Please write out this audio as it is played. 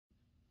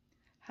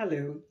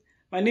Hello,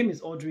 my name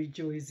is Audrey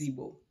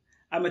Joe-Ezigbo.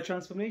 I'm a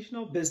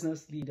transformational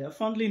business leader,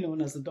 fondly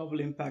known as a double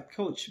impact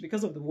coach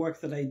because of the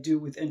work that I do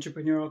with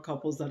entrepreneurial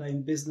couples that are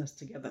in business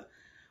together.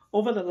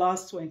 Over the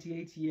last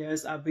 28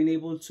 years, I've been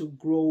able to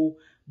grow,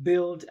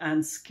 build,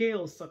 and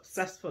scale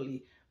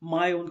successfully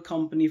my own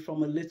company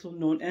from a little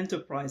known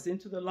enterprise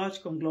into the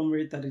large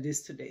conglomerate that it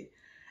is today.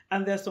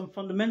 And there are some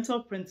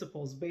fundamental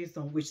principles based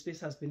on which this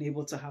has been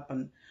able to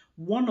happen,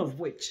 one of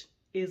which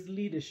is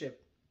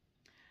leadership.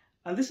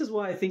 And this is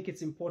why I think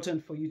it's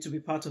important for you to be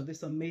part of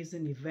this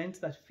amazing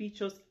event that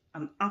features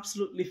an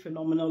absolutely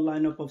phenomenal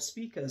lineup of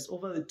speakers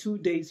over the 2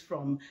 days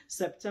from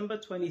September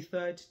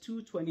 23rd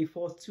to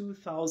 24th,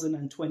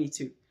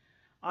 2022.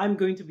 I'm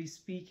going to be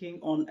speaking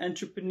on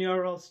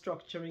entrepreneurial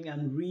structuring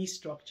and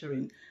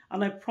restructuring,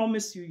 and I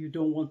promise you, you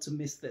don't want to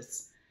miss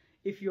this.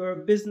 If you're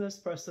a business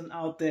person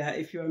out there,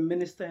 if you're a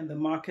minister in the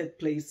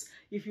marketplace,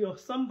 if you're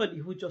somebody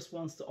who just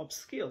wants to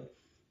upskill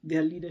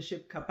their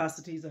leadership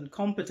capacities and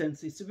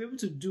competencies to be able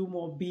to do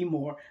more, be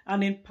more,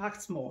 and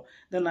impact more,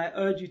 then I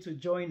urge you to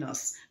join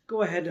us.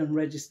 Go ahead and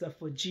register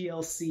for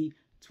GLC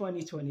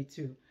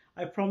 2022.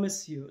 I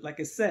promise you, like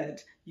I said,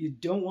 you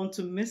don't want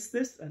to miss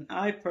this, and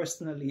I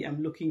personally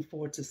am looking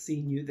forward to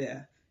seeing you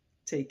there.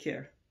 Take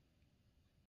care.